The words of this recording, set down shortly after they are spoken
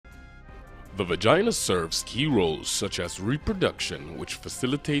The vagina serves key roles such as reproduction, which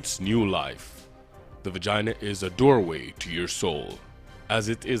facilitates new life. The vagina is a doorway to your soul, as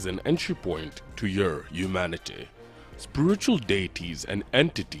it is an entry point to your humanity. Spiritual deities and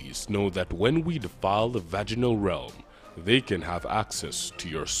entities know that when we defile the vaginal realm, they can have access to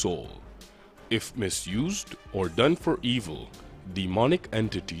your soul. If misused or done for evil, demonic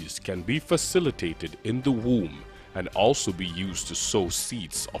entities can be facilitated in the womb and also be used to sow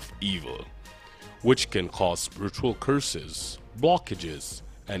seeds of evil, which can cause spiritual curses, blockages,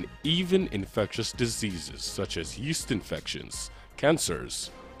 and even infectious diseases such as yeast infections,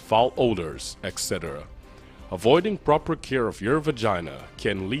 cancers, foul odors, etc. Avoiding proper care of your vagina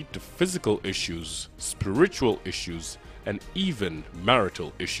can lead to physical issues, spiritual issues, and even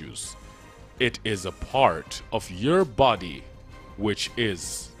marital issues. It is a part of your body, which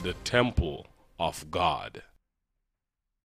is the temple of God.